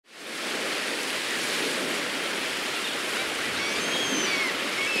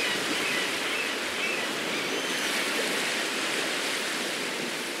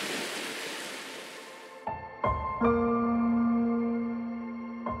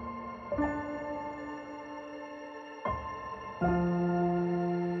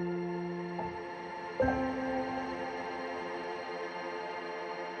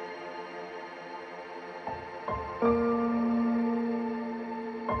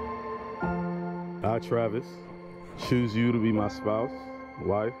I, Travis, choose you to be my spouse,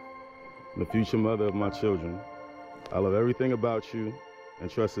 wife, and the future mother of my children. I love everything about you and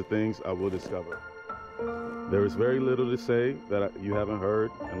trust the things I will discover. There is very little to say that you haven't heard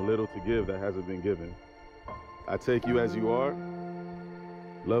and little to give that hasn't been given. I take you as you are,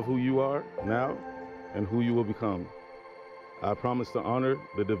 love who you are now, and who you will become. I promise to honor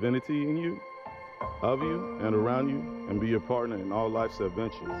the divinity in you, of you, and around you, and be your partner in all life's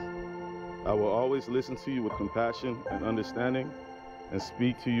adventures. I will always listen to you with compassion and understanding and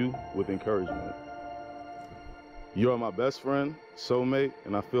speak to you with encouragement. You are my best friend, soulmate,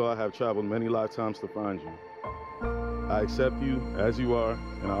 and I feel I have traveled many lifetimes to find you. I accept you as you are,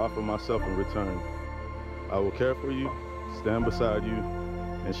 and I offer myself in return. I will care for you, stand beside you,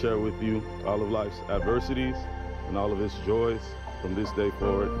 and share with you all of life's adversities and all of its joys from this day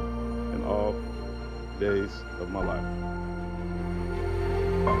forward and all days of my life.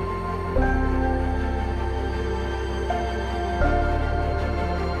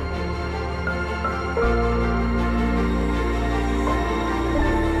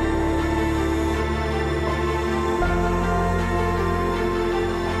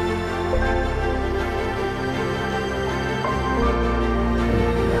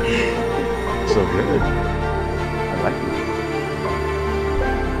 So good. I like it.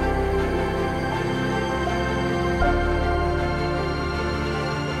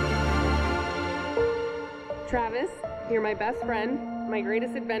 Travis, you're my best friend, my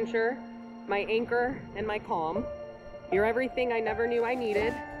greatest adventure, my anchor, and my calm. You're everything I never knew I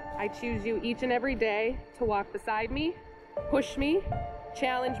needed. I choose you each and every day to walk beside me, push me,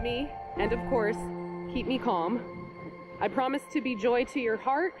 challenge me, and of course, keep me calm. I promise to be joy to your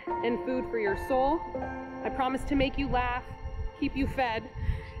heart and food for your soul. I promise to make you laugh, keep you fed,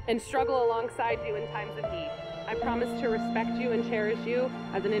 and struggle alongside you in times of need. I promise to respect you and cherish you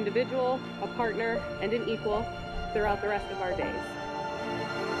as an individual, a partner, and an equal throughout the rest of our days.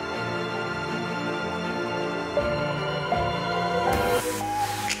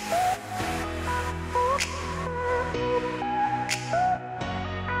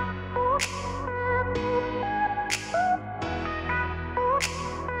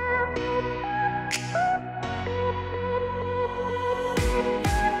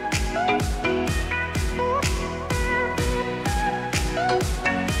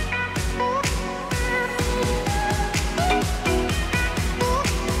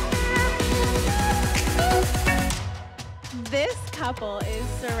 This couple is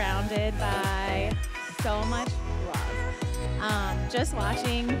surrounded by so much love. Just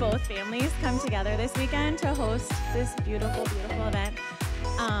watching both families come together this weekend to host this beautiful, beautiful event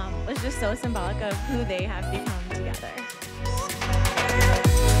was just so symbolic of who they have become together.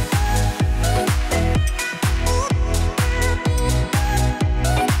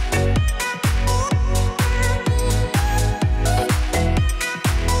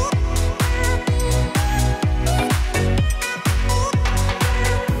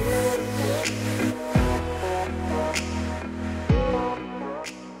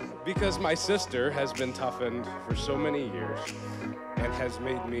 Because my sister has been toughened for so many years and has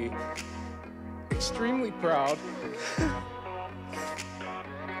made me extremely proud.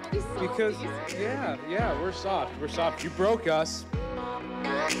 Because, yeah, we're soft. We're soft. You broke us.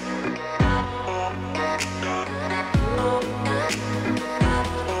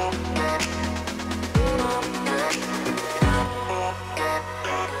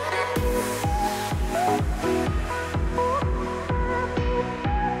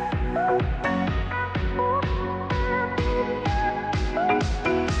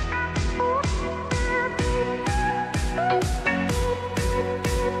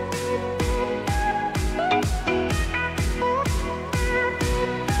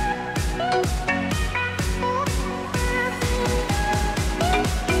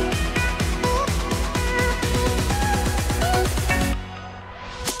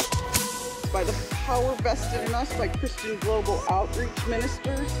 By the power vested in us by Christian Global Outreach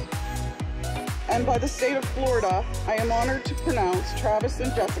Ministers, and by the state of Florida, I am honored to pronounce Travis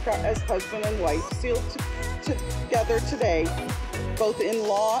and Jessica as husband and wife, sealed together today, both in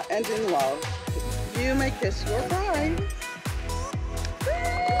law and in love. You may kiss your bride.